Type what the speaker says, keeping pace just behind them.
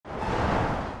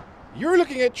You're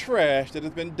looking at trash that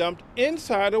has been dumped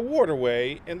inside a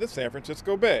waterway in the San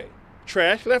Francisco Bay.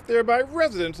 Trash left there by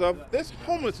residents of this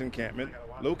homeless encampment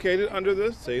located under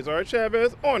the Cesar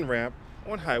Chavez on-ramp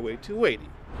on Highway 280.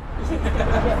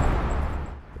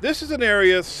 This is an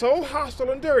area so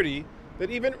hostile and dirty that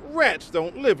even rats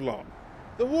don't live long.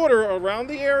 The water around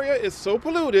the area is so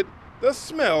polluted, the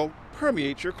smell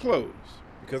permeates your clothes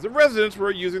because the residents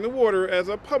were using the water as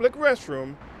a public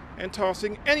restroom and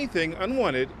tossing anything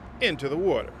unwanted into the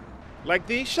water, like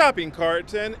these shopping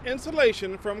carts and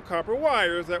insulation from copper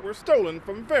wires that were stolen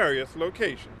from various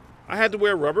locations. I had to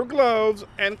wear rubber gloves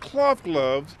and cloth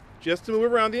gloves just to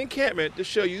move around the encampment to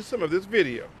show you some of this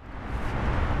video.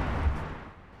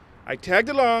 I tagged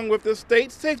along with the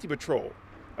State Safety Patrol,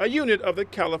 a unit of the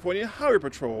California Highway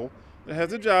Patrol that has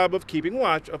the job of keeping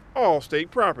watch of all state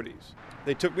properties.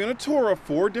 They took me on a tour of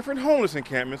 4 different homeless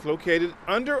encampments located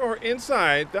under or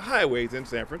inside the highways in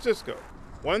San Francisco.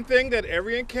 One thing that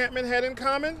every encampment had in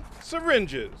common: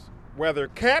 syringes, whether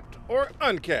capped or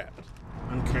uncapped.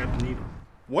 Uncapped needle.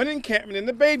 One encampment in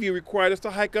the Bayview required us to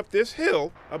hike up this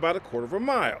hill about a quarter of a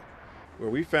mile,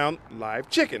 where we found live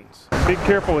chickens. Be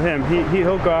careful of him.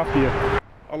 He'll go after you.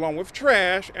 Along with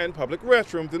trash and public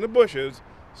restrooms in the bushes,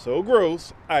 so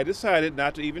gross, I decided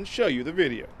not to even show you the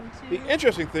video. The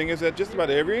interesting thing is that just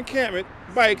about every encampment,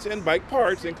 bikes and bike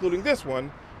parts, including this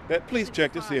one, that police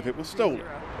checked to see if it was stolen.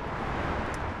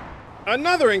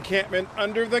 Another encampment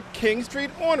under the King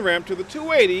Street on-ramp to the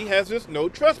 280 has this no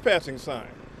trespassing sign,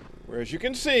 where as you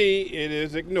can see, it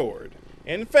is ignored.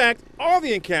 In fact, all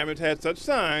the encampments had such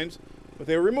signs, but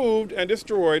they were removed and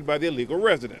destroyed by the illegal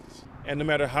residents. And no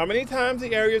matter how many times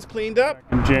the area is cleaned up,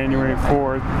 On January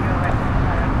 4th,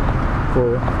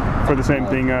 for the same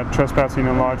thing, trespassing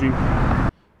and lodging.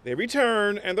 they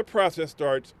return and the process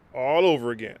starts all over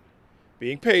again,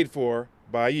 being paid for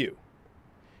by you.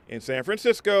 In San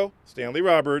Francisco, Stanley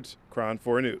Roberts, KRON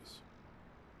 4 News.